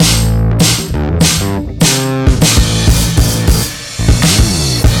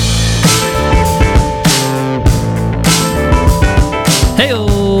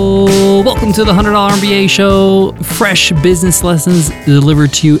Welcome to the $100 MBA Show. Fresh business lessons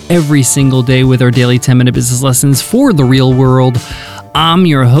delivered to you every single day with our daily 10-minute business lessons for the real world. I'm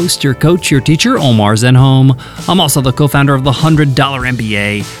your host, your coach, your teacher, Omar Zenhom. I'm also the co-founder of the $100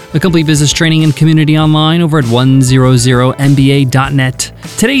 MBA, a complete business training and community online over at 100mba.net.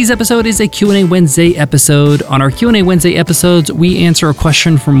 Today's episode is a Q&A Wednesday episode. On our Q&A Wednesday episodes, we answer a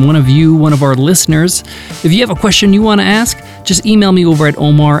question from one of you, one of our listeners. If you have a question you want to ask, just email me over at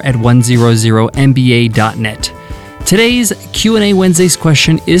omar@100mba.net. Today's Q&A Wednesday's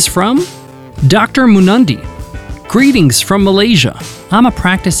question is from Dr. Munandi. Greetings from Malaysia. I'm a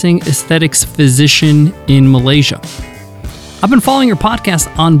practicing aesthetics physician in Malaysia. I've been following your podcast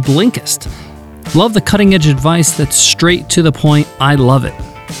on Blinkist. Love the cutting edge advice that's straight to the point. I love it.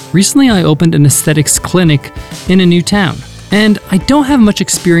 Recently, I opened an aesthetics clinic in a new town, and I don't have much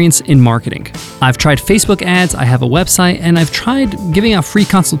experience in marketing. I've tried Facebook ads, I have a website, and I've tried giving out free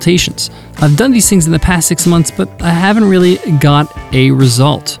consultations. I've done these things in the past 6 months, but I haven't really got a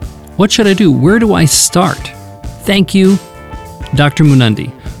result. What should I do? Where do I start? Thank you, Dr.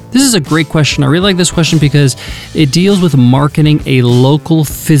 Munandi. This is a great question. I really like this question because it deals with marketing a local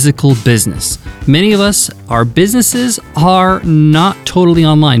physical business. Many of us, our businesses are not totally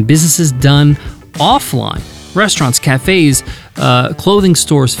online. Businesses done offline. Restaurants, cafes, clothing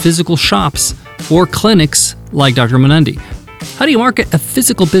stores, physical shops, or clinics like Dr. Munandi. How do you market a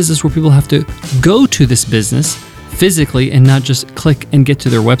physical business where people have to go to this business physically and not just click and get to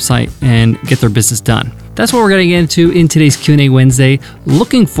their website and get their business done? That's what we're going to get into in today's Q&A Wednesday.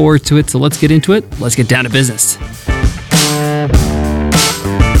 Looking forward to it, so let's get into it. Let's get down to business.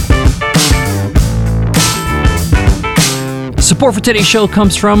 Support for today's show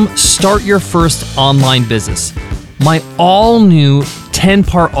comes from Start Your First Online Business, my all-new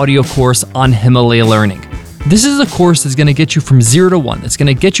 10-part audio course on Himalaya Learning. This is a course that's going to get you from 0 to 1. It's going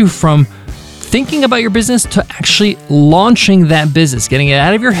to get you from thinking about your business to actually launching that business, getting it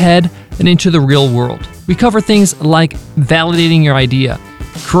out of your head and into the real world. We cover things like validating your idea,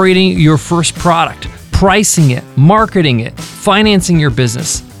 creating your first product, pricing it, marketing it, financing your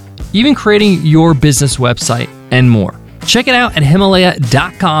business, even creating your business website, and more. Check it out at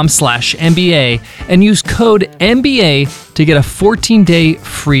himalaya.com/MBA and use code MBA to get a 14-day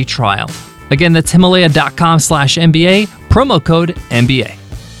free trial. Again, that's himalaya.com/MBA, promo code MBA.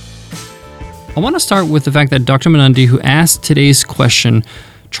 I want to start with the fact that Dr. Munandi, who asked today's question,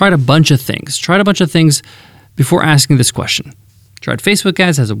 tried a bunch of things before asking this question. Tried Facebook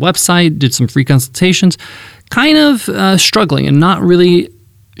ads, has a website, did some free consultations, kind of struggling and not really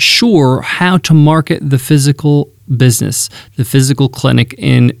sure how to market the physical business, the physical clinic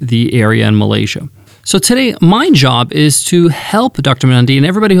in the area in Malaysia. So today, my job is to help Dr. Munandi and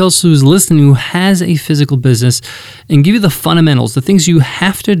everybody else who's listening who has a physical business and give you the fundamentals, the things you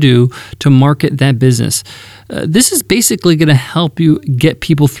have to do to market that business. This is basically going to help you get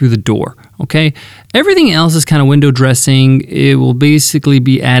people through the door, okay? Everything else is kind of window dressing. It will basically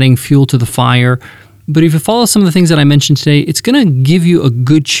be adding fuel to the fire. But if you follow some of the things that I mentioned today, it's going to give you a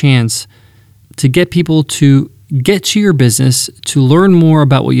good chance to get people to get to your business, to learn more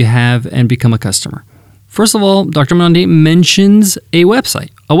about what you have and become a customer. First of all, Dr. Munandi mentions a website.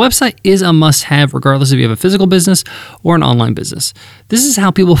 A website is a must-have regardless if you have a physical business or an online business. This is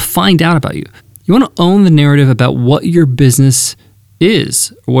how people find out about you. You want to own the narrative about what your business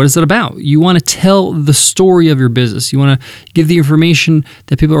is. What is it about? You want to tell the story of your business. You want to give the information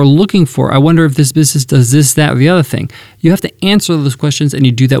that people are looking for. I wonder if this business does this, that, or the other thing. You have to answer those questions, and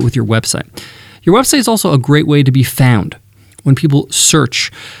you do that with your website. Your website is also a great way to be found when people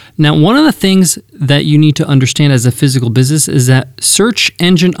search. Now, one of the things that you need to understand as a physical business is that search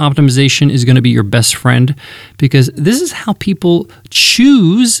engine optimization is going to be your best friend, because this is how people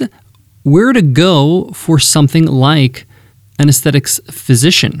choose where to go for something like an aesthetics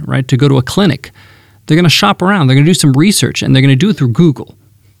physician, right? To go to a clinic. They're going to shop around. They're going to do some research, and they're going to do it through Google.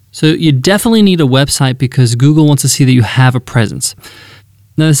 So you definitely need a website because Google wants to see that you have a presence.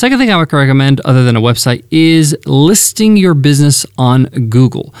 Now, the second thing I would recommend, other than a website, is listing your business on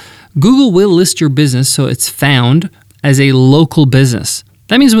Google. Google will list your business so it's found as a local business.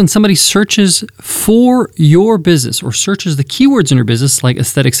 That means when somebody searches for your business or searches the keywords in your business, like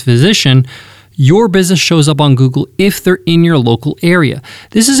aesthetics physician, your business shows up on Google if they're in your local area.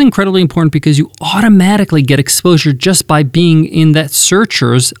 This is incredibly important because you automatically get exposure just by being in that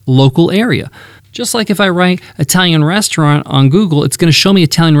searcher's local area. Just like if I write Italian restaurant on Google, it's going to show me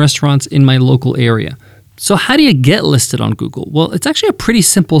Italian restaurants in my local area. So how do you get listed on Google? Well, it's actually a pretty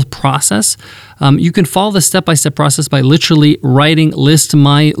simple process. You can follow the step-by-step process by literally writing list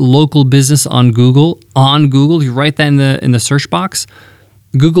my local business on Google. You write that in the search box.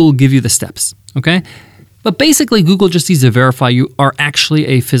 Google will give you the steps, okay? But basically, Google just needs to verify you are actually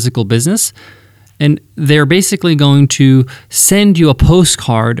a physical business. And they're basically going to send you a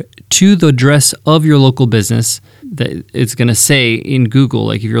postcard to the address of your local business that it's going to say in Google,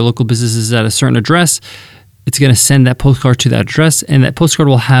 like if your local business is at a certain address, it's going to send that postcard to that address, and that postcard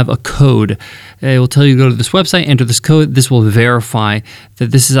will have a code. It will tell you to go to this website, enter this code. This will verify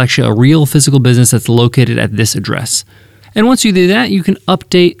that this is actually a real physical business that's located at this address. And once you do that, you can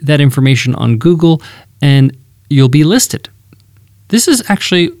update that information on Google, and you'll be listed. This is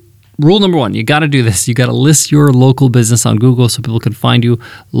actually rule number one. You got to do this. You got to list your local business on Google so people can find you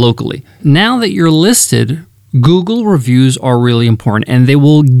locally. Now that you're listed, Google reviews are really important, and they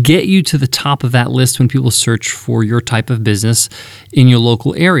will get you to the top of that list when people search for your type of business in your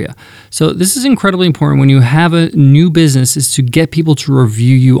local area. So this is incredibly important when you have a new business, is to get people to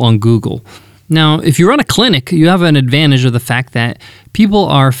review you on Google. Now, if you run a clinic, you have an advantage of the fact that people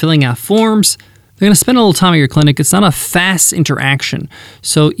are filling out forms. They're going to spend a little time at your clinic. It's not a fast interaction.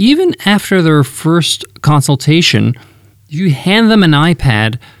 So even after their first consultation, if you hand them an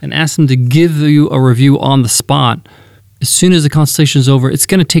iPad and ask them to give you a review on the spot, as soon as the consultation is over, it's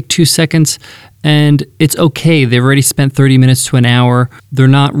going to take 2 seconds, and it's okay. They've already spent 30 minutes to an hour. They're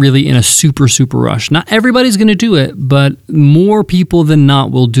not really in a super rush. Not everybody's going to do it, but more people than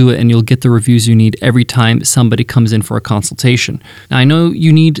not will do it, and you'll get the reviews you need every time somebody comes in for a consultation. Now, I know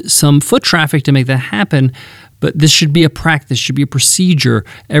you need some foot traffic to make that happen, but this should be a practice, should be a procedure.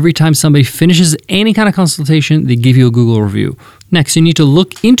 Every time somebody finishes any kind of consultation, they give you a Google review. Next, you need to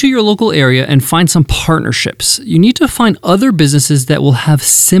look into your local area and find some partnerships. You need to find other businesses that will have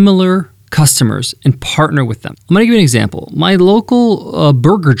similar customers and partner with them. I'm going to give you an example. My local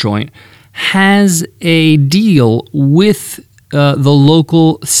burger joint has a deal with the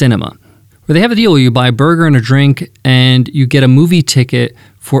local cinema, where they have a deal where you buy a burger and a drink and you get a movie ticket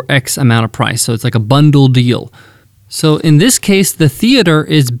for X amount of price. So it's like a bundle deal. So in this case, the theater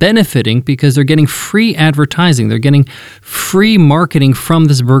is benefiting because they're getting free advertising. They're getting free marketing from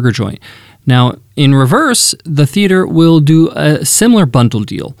this burger joint. Now, in reverse, the theater will do a similar bundle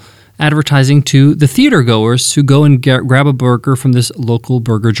deal, advertising to the theater goers who go and grab a burger from this local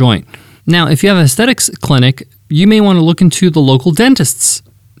burger joint. Now, if you have an aesthetics clinic, you may want to look into the local dentists.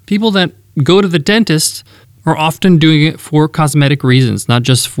 People that go to the dentist are often doing it for cosmetic reasons, not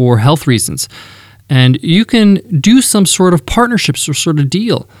just for health reasons. And you can do some sort of partnerships or sort of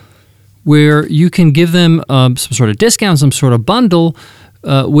deal where you can give them some sort of discount, some sort of bundle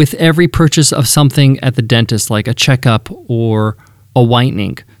with every purchase of something at the dentist, like a checkup or a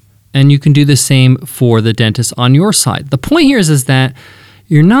whitening. And you can do the same for the dentist on your side. The point here is that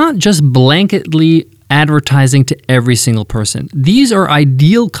you're not just blanketly advertising to every single person. These are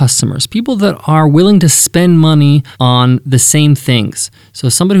ideal customers, people that are willing to spend money on the same things. So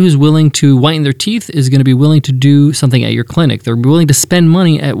somebody who's willing to whiten their teeth is going to be willing to do something at your clinic. They're willing to spend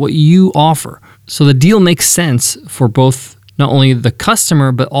money at what you offer. So the deal makes sense for both not only the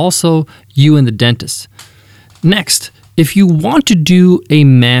customer, but also you and the dentist. Next, if you want to do a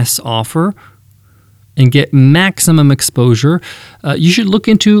mass offer and get maximum exposure, you should look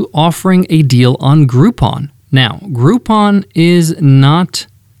into offering a deal on Groupon. Now, Groupon is not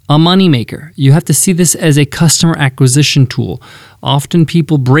a moneymaker. You have to see this as a customer acquisition tool. Often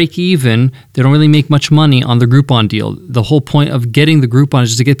people break even. They don't really make much money on the Groupon deal. The whole point of getting the Groupon is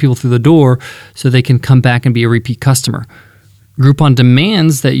just to get people through the door so they can come back and be a repeat customer. Groupon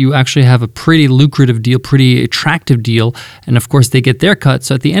demands that you actually have a pretty lucrative deal, pretty attractive deal, and of course they get their cut.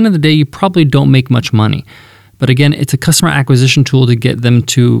 So at the end of the day, you probably don't make much money. But again, it's a customer acquisition tool to get them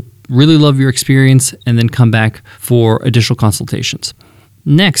to really love your experience and then come back for additional consultations.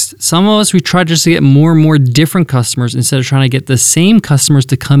 Next, some of us, we try just to get more and more different customers instead of trying to get the same customers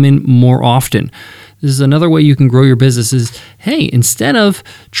to come in more often. This is another way you can grow your business is, hey, instead of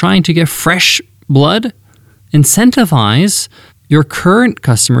trying to get fresh blood, incentivize your current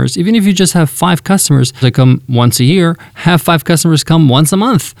customers. Even if you just have 5 customers that come once a year, have 5 customers come once a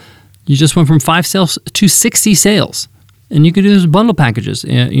month. You just went from 5 sales to 60 sales. And you can do this with bundle packages.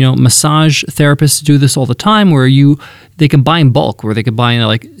 Massage therapists do this all the time where they can buy in bulk, where they can buy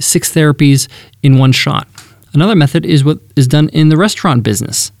like 6 therapies in one shot. Another method is what is done in the restaurant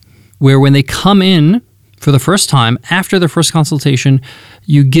business, where when they come in for the first time, after their first consultation,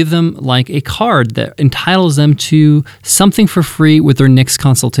 you give them like a card that entitles them to something for free with their next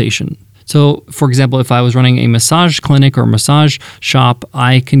consultation. So, for example, if I was running a massage clinic or a massage shop,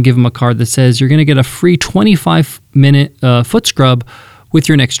 I can give them a card that says you're going to get a free 25-minute foot scrub with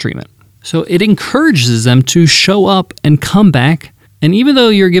your next treatment. So it encourages them to show up and come back And even though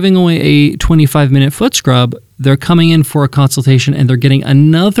you're giving away a 25-minute foot scrub, they're coming in for a consultation and they're getting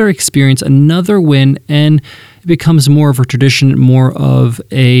another experience, another win, and it becomes more of a tradition, more of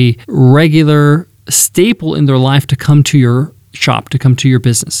a regular staple in their life to come to your shop, to come to your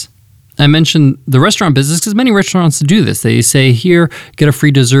business. I mentioned the restaurant business because many restaurants do this. They say, here, get a free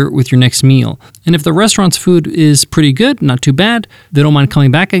dessert with your next meal. And if the restaurant's food is pretty good, not too bad, they don't mind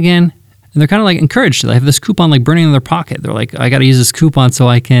coming back again. And they're kind of like encouraged. They have this coupon like burning in their pocket. They're like, I got to use this coupon so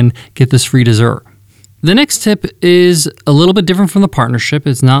I can get this free dessert. The next tip is a little bit different from the partnership.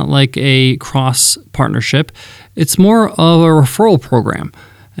 It's not like a cross partnership. It's more of a referral program.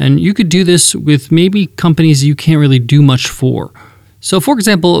 And you could do this with maybe companies you can't really do much for. So for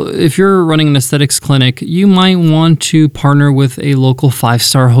example, if you're running an aesthetics clinic, you might want to partner with a local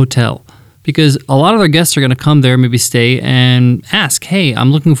 5-star hotel because a lot of their guests are going to come there, maybe stay and ask, hey,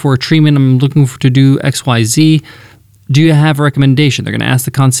 I'm looking for a treatment. I'm looking to do XYZ. Do you have a recommendation? They're going to ask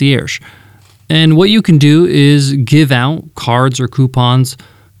the concierge. And what you can do is give out cards or coupons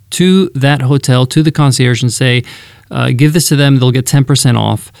to that hotel, to the concierge and say, give this to them. They'll get 10%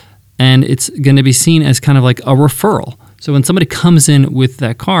 off. And it's going to be seen as kind of like a referral. So when somebody comes in with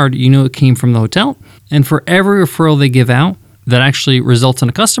that card, you know it came from the hotel. And for every referral they give out that actually results in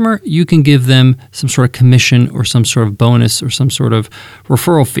a customer, you can give them some sort of commission or some sort of bonus or some sort of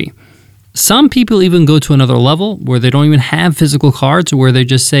referral fee. Some people even go to another level where they don't even have physical cards, where they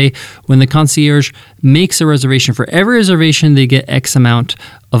just say when the concierge makes a reservation, for every reservation, they get X amount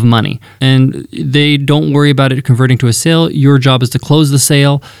of money. And they don't worry about it converting to a sale. Your job is to close the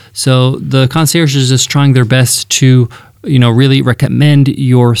sale. So the concierge is just trying their best to really recommend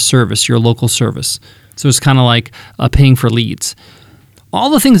your service, your local service. So it's kind of like paying for leads. All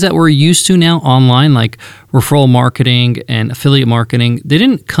the things that we're used to now online, like referral marketing and affiliate marketing, they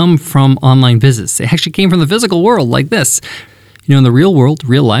didn't come from online business. They actually came from the physical world like this. In the real world,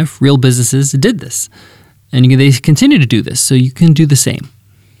 real life, real businesses did this. And they continue to do this, so you can do the same.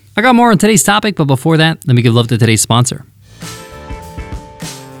 I got more on today's topic, but before that, let me give love to today's sponsor.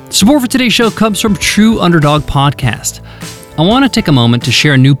 Support for today's show comes from True Underdog Podcast. I want to take a moment to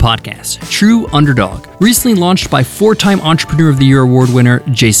share a new podcast, True Underdog, recently launched by 4-time Entrepreneur of the Year award winner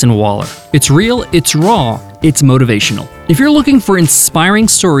Jason Waller. It's real, it's raw, it's motivational. If you're looking for inspiring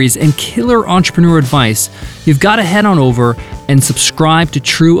stories and killer entrepreneur advice, you've got to head on over and subscribe to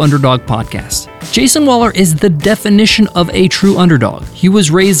True Underdog Podcast. Jason Waller is the definition of a true underdog. He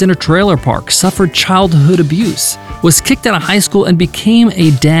was raised in a trailer park, suffered childhood abuse, was kicked out of high school, and became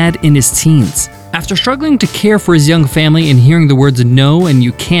a dad in his teens. After struggling to care for his young family and hearing the words no and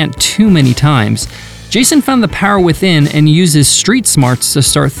you can't too many times, Jason found the power within and used his street smarts to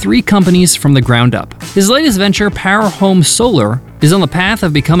start 3 companies from the ground up. His latest venture, Power Home Solar, is on the path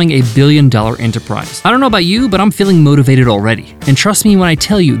of becoming a billion-dollar enterprise. I don't know about you, but I'm feeling motivated already. And trust me when I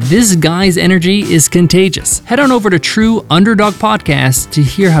tell you, this guy's energy is contagious. Head on over to True Underdog Podcast to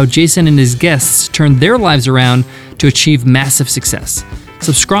hear how Jason and his guests turned their lives around to achieve massive success.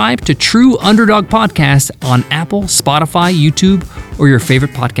 Subscribe to True Underdog Podcast on Apple, Spotify, YouTube, or your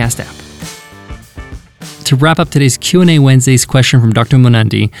favorite podcast app. To wrap up today's Q&A Wednesday's question from Dr.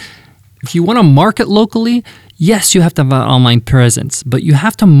 Munandi, if you want to market locally, yes, you have to have an online presence, but you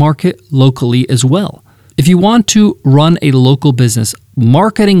have to market locally as well. If you want to run a local business,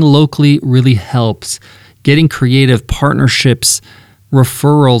 marketing locally really helps. Getting creative partnerships,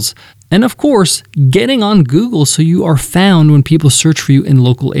 referrals, and of course, getting on Google so you are found when people search for you in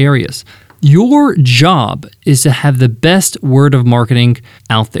local areas. Your job is to have the best word of marketing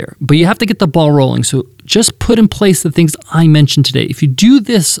out there, but you have to get the ball rolling. So just put in place the things I mentioned today. If you do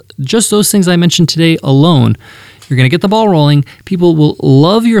this, just those things I mentioned today alone, you're going to get the ball rolling. People will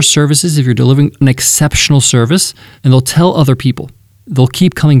love your services if you're delivering an exceptional service, and they'll tell other people. They'll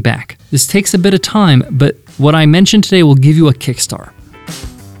keep coming back. This takes a bit of time, but what I mentioned today will give you a kickstart.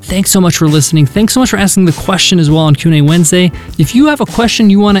 Thanks so much for listening. Thanks so much for asking the question as well on Q&A Wednesday. If you have a question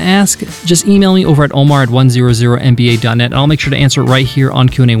you want to ask, just email me over at omar@100mba.net, and I'll make sure to answer it right here on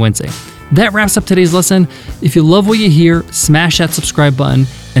Q&A Wednesday. That wraps up today's lesson. If you love what you hear, smash that subscribe button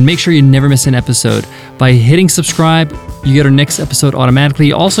and make sure you never miss an episode. By hitting subscribe, you get our next episode automatically.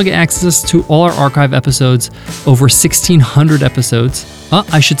 You also get access to all our archive episodes, over 1,600 episodes.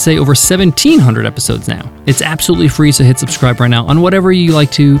 I should say over 1,700 episodes now. It's absolutely free, so hit subscribe right now on whatever you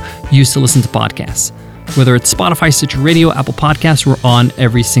like to use to listen to podcasts. Whether it's Spotify, Stitcher Radio, Apple Podcasts, we're on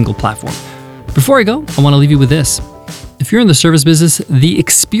every single platform. Before I go, I want to leave you with this. If you're in the service business, the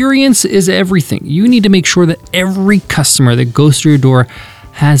experience is everything. You need to make sure that every customer that goes through your door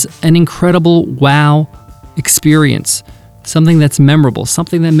has an incredible wow experience. something that's memorable,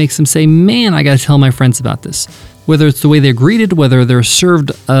 something that makes them say, man, I got to tell my friends about this. Whether it's the way they're greeted, whether they're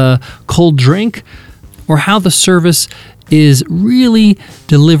served a cold drink, or how the service is really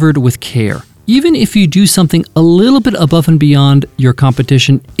delivered with care. Even if you do something a little bit above and beyond your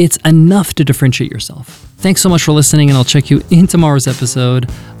competition, it's enough to differentiate yourself. Thanks so much for listening, and I'll check you in tomorrow's episode.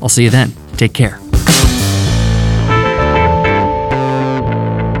 I'll see you then. Take care.